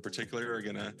tackles in particular are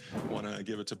going to want to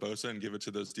give it to Bosa and give it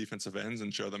to those defensive ends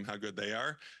and show them how good they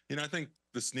are. I think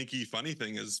the sneaky funny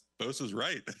thing is Bosa's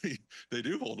right. They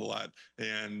do hold a lot.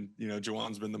 And,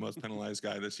 Juwan's been the most penalized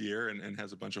guy this year and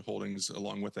has a bunch of holdings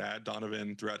along with that.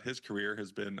 Donovan, throughout his career,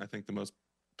 has been, I think, the most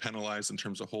penalized in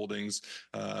terms of holdings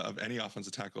of any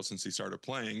offensive tackle since he started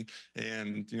playing.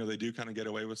 And, they do kind of get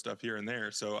away with stuff here and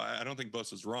there. So I don't think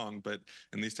Bosa's wrong, but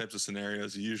in these types of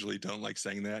scenarios, you usually don't like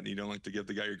saying that, and you don't like to give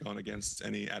the guy you're going against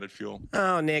any added fuel.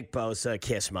 Oh, Nick Bosa,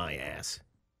 kiss my ass.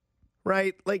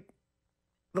 Right?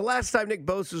 The last time Nick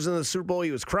Bosa was in the Super Bowl,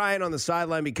 he was crying on the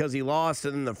sideline because he lost,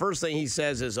 and then the first thing he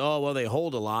says is, they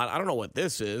hold a lot. I don't know what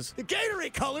this is. The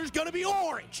Gatorade color's going to be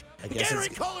orange. The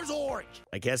Gatorade color's orange.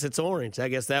 I guess it's orange. I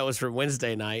guess that was from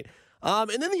Wednesday night. And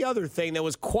then the other thing that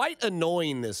was quite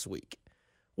annoying this week,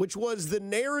 which was the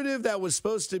narrative that was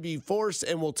supposed to be forced,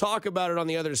 and we'll talk about it on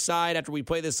the other side after we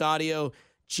play this audio.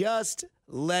 Just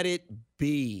let it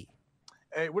be.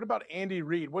 Hey, what about Andy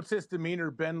Reid? What's his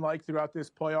demeanor been like throughout this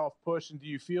playoff push? And do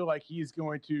you feel like he's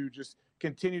going to just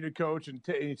continue to coach and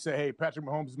say, hey, Patrick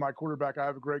Mahomes is my quarterback. I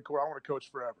have a great core. I want to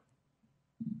coach forever.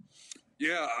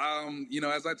 Yeah,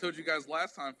 as I told you guys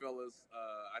last time, fellas,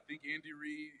 I think Andy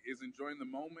Reid is enjoying the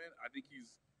moment. I think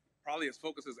he's probably as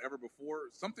focused as ever before.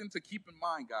 Something to keep in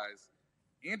mind, guys.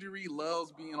 Andy Reid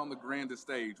loves being on the grandest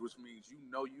stage, which means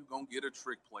you're going to get a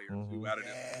trick player too out of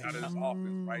this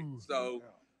offense, right? So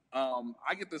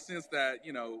I get the sense that,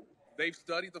 they've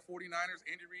studied the 49ers.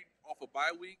 Andy Reid off a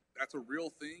bye week, that's a real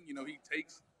thing. He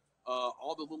takes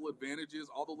all the little advantages,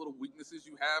 all the little weaknesses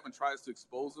you have and tries to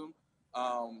expose them.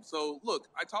 So, look,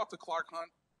 I talked to Clark Hunt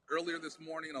earlier this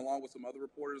morning along with some other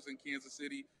reporters in Kansas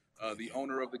City, the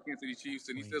owner of the Kansas City Chiefs,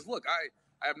 and he says, look,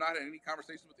 I have not had any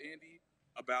conversations with Andy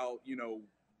about,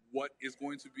 what is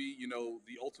going to be,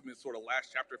 the ultimate sort of last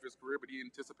chapter of his career, but he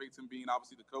anticipates him being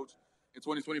obviously the coach in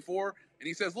 2024. And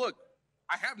he says, look,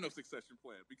 I have no succession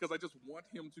plan because I just want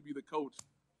him to be the coach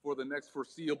for the next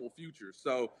foreseeable future.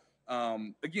 So,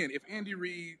 again, if Andy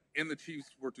Reid and the Chiefs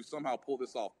were to somehow pull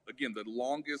this off, again, the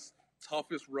longest,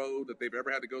 toughest road that they've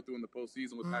ever had to go through in the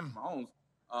postseason with Patrick Mahomes,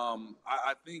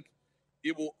 I think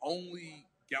it will only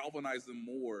galvanize them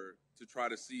more to try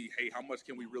to see, hey, how much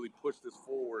can we really push this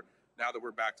forward now that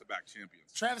we're back-to-back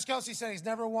champions? Travis Kelce said he's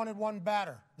never wanted one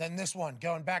better than this one,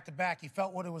 going back-to-back. He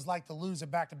felt what it was like to lose a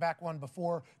back-to-back one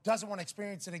before. Doesn't want to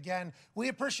experience it again. We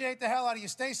appreciate the hell out of you.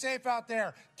 Stay safe out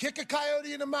there. Kick a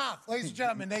coyote in the mouth. Ladies and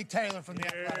gentlemen, Nate Taylor from the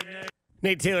Athletic.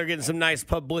 Nate Taylor getting some nice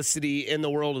publicity in the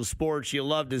world of sports. You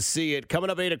love to see it. Coming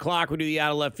up 8 o'clock, we do the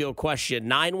out-of-left-field question,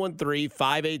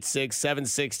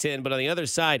 913-586-7610. But on the other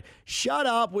side, shut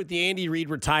up with the Andy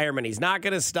Reid retirement. He's not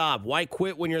going to stop. Why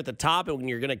quit when you're at the top and when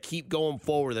you're going to keep going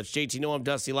forward? That's JT Noah. I'm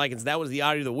Dusty Likens. That was the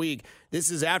audio of the week. This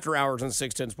is After Hours on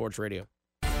 610 Sports Radio.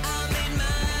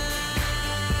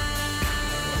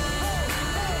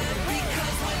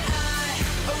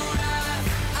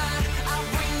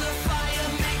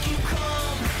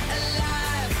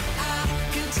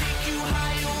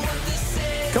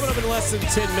 Coming up in less than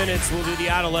 10 minutes, we'll do the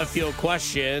out-of-left-field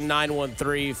question,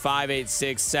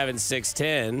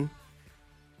 913-586-7610.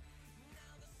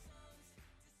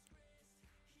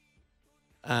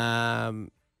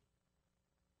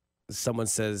 Someone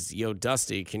says, yo,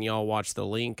 Dusty, can y'all watch the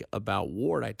link about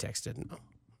Ward? I texted. No,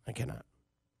 I cannot.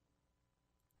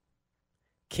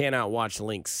 Cannot watch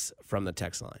links from the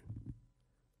text line.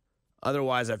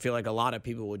 Otherwise, I feel like a lot of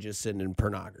people would just send in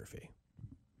pornography.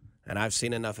 And I've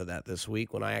seen enough of that this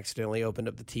week when I accidentally opened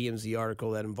up the TMZ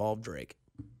article that involved Drake.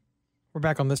 We're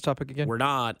back on this topic again? We're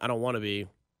not. I don't want to be.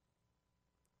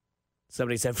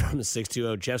 Somebody said from the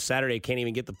 620, Jeff Saturday can't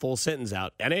even get the full sentence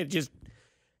out. And that's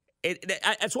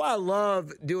why I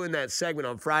love doing that segment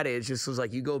on Friday. It just was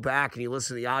like you go back and you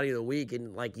listen to the audio of the week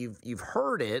and like you've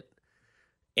heard it.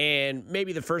 And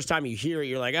maybe the first time you hear it,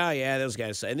 you're like, oh, yeah, those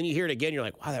guys. And then you hear it again, you're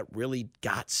like, wow, that really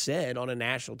got said on a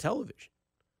national television.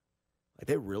 Like,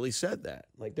 they really said that.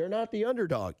 Like, they're not the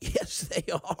underdog. Yes, they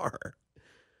are.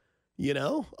 You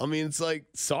know? I mean, it's like,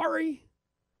 sorry.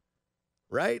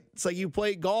 Right? It's like you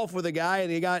play golf with a guy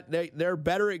and they're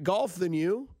better at golf than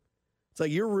you. It's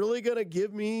like, I'm really going to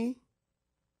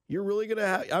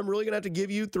have to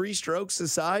give you 3 strokes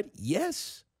aside?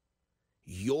 Yes.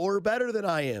 You're better than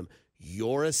I am.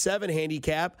 You're a 7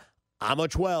 handicap. I'm a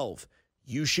 12.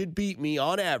 You should beat me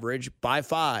on average by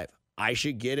 5. I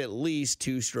should get at least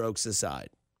 2 strokes aside.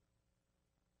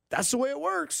 That's the way it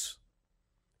works.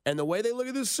 And the way they look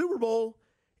at this Super Bowl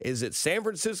is that San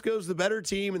Francisco's the better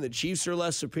team and the Chiefs are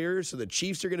less superior, so the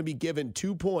Chiefs are going to be given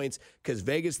 2 points because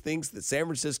Vegas thinks that San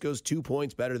Francisco's 2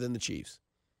 points better than the Chiefs.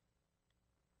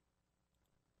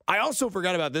 I also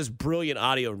forgot about this brilliant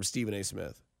audio from Stephen A.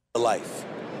 Smith. Life.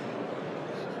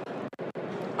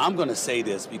 I'm going to say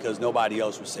this because nobody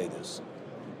else would say this.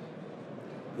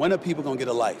 When are people going to get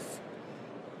a life?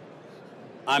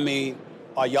 I mean,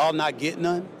 are y'all not getting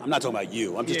none? I'm not talking about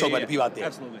you. I'm just talking about the people out there.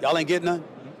 Absolutely. Y'all ain't getting none?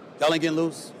 Y'all ain't getting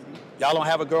loose? Y'all don't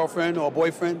have a girlfriend or a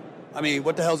boyfriend? I mean,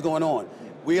 what the hell's going on?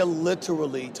 We are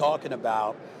literally talking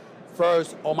about,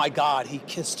 first, oh my God, he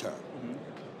kissed her.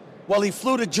 Well, he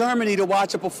flew to Germany to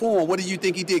watch her perform. What do you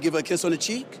think he did? Give her a kiss on the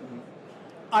cheek?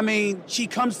 I mean, she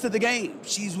comes to the game.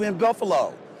 She's in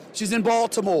Buffalo. She's in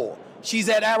Baltimore. She's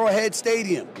at Arrowhead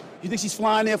Stadium. You think she's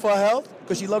flying there for her health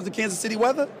because she loves the Kansas City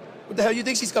weather? What the hell you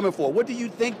think she's coming for? What do you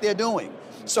think they're doing?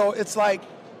 So it's like,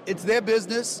 it's their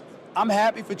business. I'm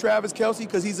happy for Travis Kelce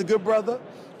because he's a good brother.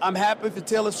 I'm happy for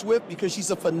Taylor Swift because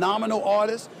she's a phenomenal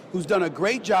artist who's done a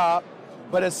great job.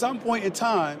 But at some point in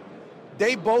time,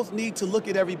 they both need to look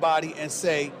at everybody and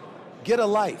say, get a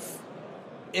life.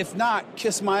 If not,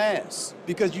 kiss my ass.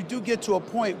 Because you do get to a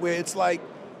point where it's like,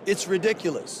 it's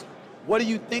ridiculous. What do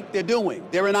you think they're doing?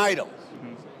 They're an idol.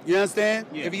 You understand?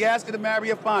 Yeah. If he asks her to marry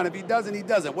her, fine. If he doesn't, he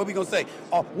doesn't. What are we going to say?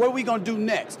 What are we going to do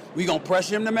next? We going to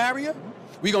pressure him to marry her?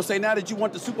 We going to say now that you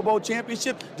want the Super Bowl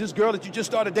championship, this girl that you just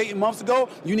started dating months ago,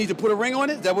 you need to put a ring on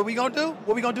it? Is that what we going to do?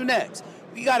 What we going to do next?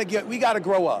 We got to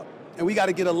grow up. And we got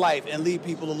to get a life and leave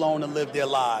people alone and live their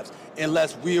lives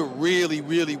unless we're really,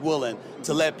 really willing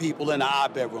to let people into our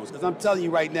bedrooms. Because I'm telling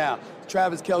you right now,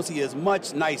 Travis Kelce is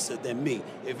much nicer than me.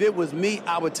 If it was me,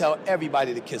 I would tell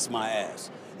everybody to kiss my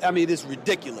ass. I mean, it's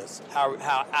ridiculous how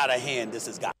out of hand this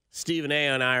has got. Stephen A.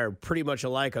 and I are pretty much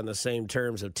alike on the same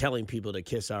terms of telling people to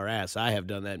kiss our ass. I have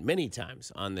done that many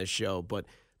times on this show. But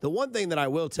the one thing that I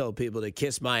will tell people to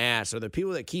kiss my ass are the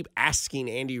people that keep asking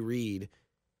Andy Reid,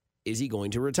 is he going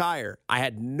to retire? I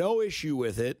had no issue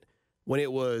with it when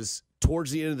it was towards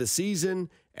the end of the season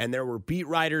and there were beat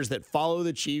writers that follow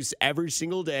the Chiefs every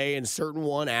single day, and certain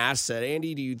one asked, said,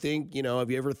 Andy, do you think,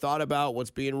 have you ever thought about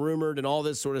what's being rumored and all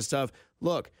this sort of stuff?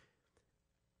 Look,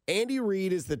 Andy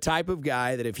Reid is the type of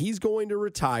guy that if he's going to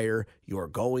retire, you're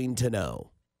going to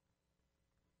know.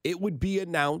 It would be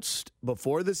announced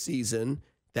before the season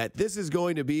that this is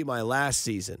going to be my last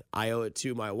season. I owe it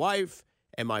to my wife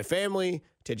and my family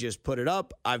to just put it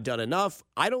up. I've done enough.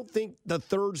 I don't think the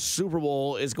third Super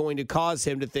Bowl is going to cause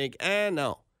him to think,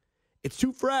 no, it's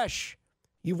too fresh.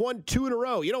 You've won 2 in a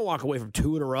row. You don't walk away from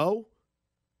 2 in a row,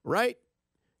 right?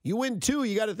 You win 2,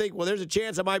 you got to think, well, there's a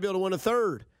chance I might be able to win a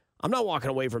third. I'm not walking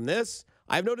away from this.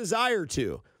 I have no desire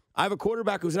to. I have a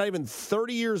quarterback who's not even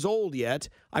 30 years old yet.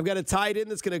 I've got a tight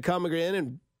end that's going to come in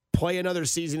and play another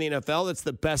season in the NFL. That's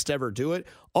the best to ever do it.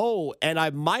 Oh, and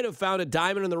I might have found a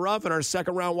diamond in the rough in our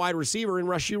second-round wide receiver in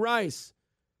Rashee Rice.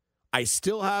 I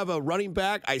still have a running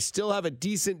back. I still have a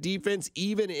decent defense.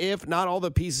 Even if not all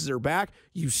the pieces are back,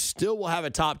 you still will have a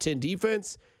top 10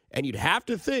 defense. And you'd have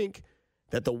to think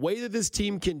that the way that this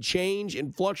team can change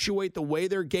and fluctuate the way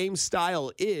their game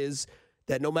style is,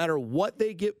 that no matter what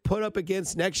they get put up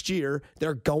against next year,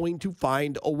 they're going to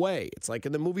find a way. It's like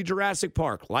in the movie Jurassic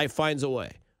Park, life finds a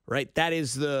way, right? That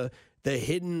is the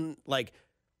hidden, like,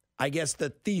 I guess the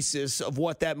thesis of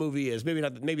what that movie is. Maybe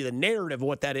not. Maybe the narrative of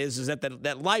what that is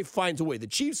that life finds a way. The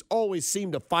Chiefs always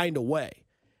seem to find a way,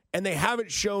 and they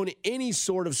haven't shown any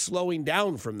sort of slowing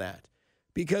down from that.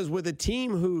 Because with a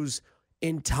team whose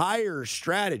entire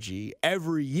strategy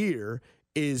every year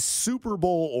is Super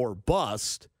Bowl or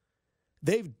bust,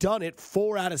 they've done it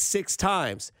 4 out of 6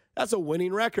 times. That's a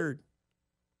winning record.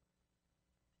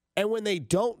 And when they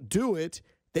don't do it,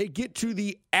 they get to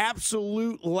the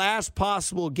absolute last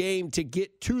possible game to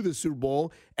get to the Super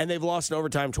Bowl, and they've lost in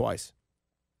overtime twice.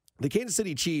 The Kansas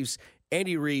City Chiefs,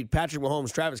 Andy Reid, Patrick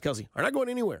Mahomes, Travis Kelce are not going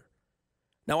anywhere.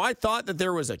 Now, I thought that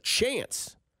there was a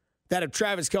chance that if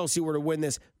Travis Kelce were to win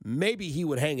this, maybe he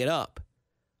would hang it up.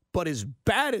 But as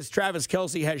bad as Travis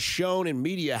Kelce has shown in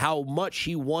media how much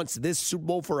he wants this Super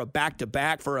Bowl for a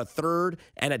back-to-back, for a third,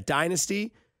 and a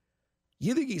dynasty,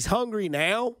 you think he's hungry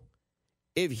now?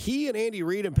 If he and Andy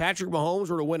Reid and Patrick Mahomes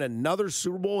were to win another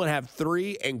Super Bowl and have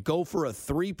 3 and go for a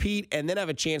three-peat and then have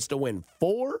a chance to win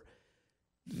 4,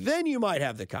 then you might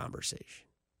have the conversation.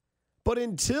 But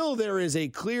until there is a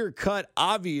clear-cut,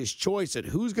 obvious choice at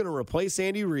who's going to replace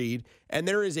Andy Reid, and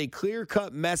there is a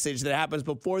clear-cut message that happens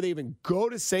before they even go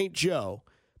to St. Joe,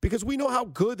 because we know how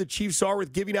good the Chiefs are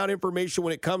with giving out information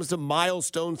when it comes to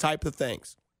milestone type of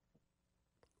things,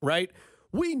 right?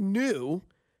 We knew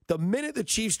the minute the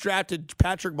Chiefs drafted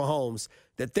Patrick Mahomes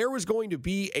that there was going to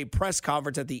be a press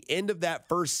conference at the end of that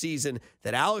first season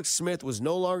that Alex Smith was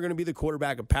no longer going to be the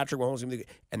quarterback of Patrick Mahomes,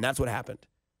 and that's what happened.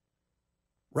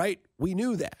 Right? We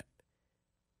knew that.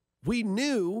 We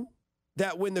knew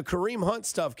that when the Kareem Hunt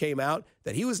stuff came out,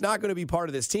 that he was not going to be part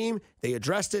of this team. They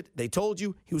addressed it. They told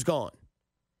you he was gone.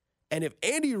 And if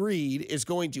Andy Reid is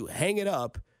going to hang it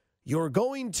up, you're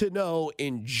going to know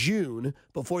in June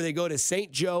before they go to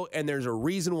St. Joe, and there's a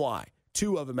reason why.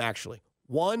 2 of them, actually.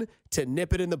 1, to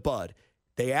nip it in the bud.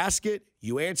 They ask it,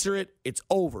 you answer it, it's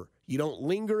over. You don't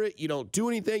linger it. You don't do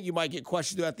anything. You might get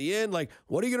questions at the end, like,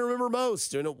 what are you going to remember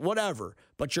most? And whatever.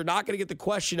 But you're not going to get the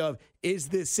question of, is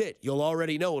this it? You'll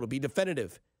already know. It'll be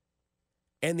definitive.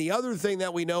 And the other thing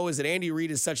that we know is that Andy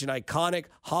Reid is such an iconic,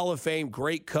 Hall of Fame,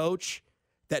 great coach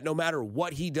that no matter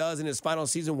what he does in his final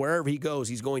season, wherever he goes,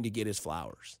 he's going to get his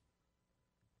flowers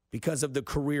because of the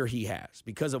career he has,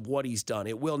 because of what he's done.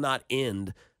 It will not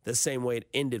end the same way it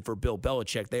ended for Bill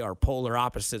Belichick. They are polar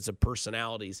opposites of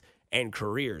personalities and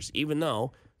careers, even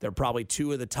though they're probably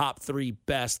 2 of the top 3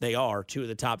 best. They are 2 of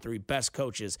the top 3 best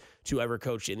coaches to ever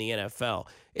coach in the NFL.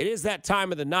 It is that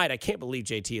time of the night. I can't believe,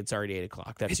 JT, it's already 8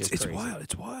 o'clock. That's just crazy.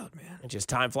 It's wild, man. It just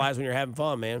time flies when you're having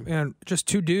fun, man. Man, just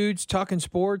 2 dudes talking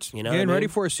sports, you know, getting ready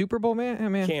for a Super Bowl, man. Yeah,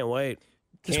 man. Can't wait.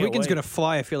 This weekend's going to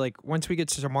fly. I feel like once we get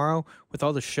to tomorrow with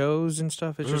all the shows and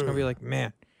stuff, it's just going to be like,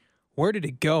 man, where did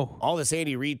it go? All this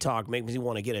Andy Reid talk makes me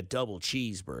want to get a double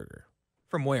cheeseburger.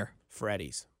 From where?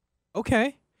 Freddy's.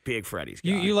 Okay. Big Freddy's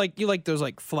guy. You like those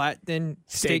like flat thin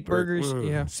steak burgers?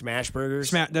 Yeah. Smash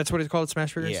burgers. That's what it's called,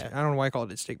 smash burgers? Yeah. I don't know why I called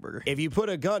it steak burger. If you put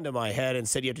a gun to my head and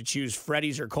said you have to choose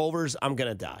Freddy's or Culver's, I'm going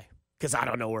to die because I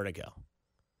don't know where to go.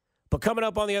 But coming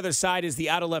up on the other side is the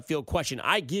out of left field question.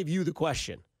 I give you the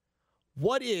question.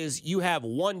 What is, you have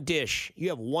one dish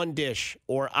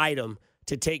or item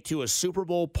to take to a Super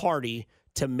Bowl party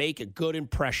to make a good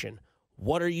impression.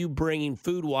 What are you bringing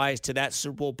food-wise to that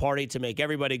Super Bowl party to make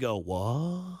everybody go,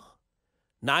 what?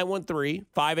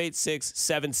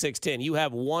 913-586-7610. You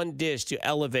have one dish to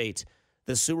elevate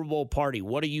the Super Bowl party.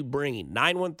 What are you bringing?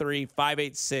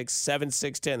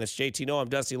 913-586-7610. That's JT. No, I'm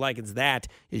Dusty Likens. That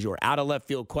is your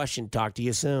out-of-left-field question. Talk to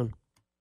you soon.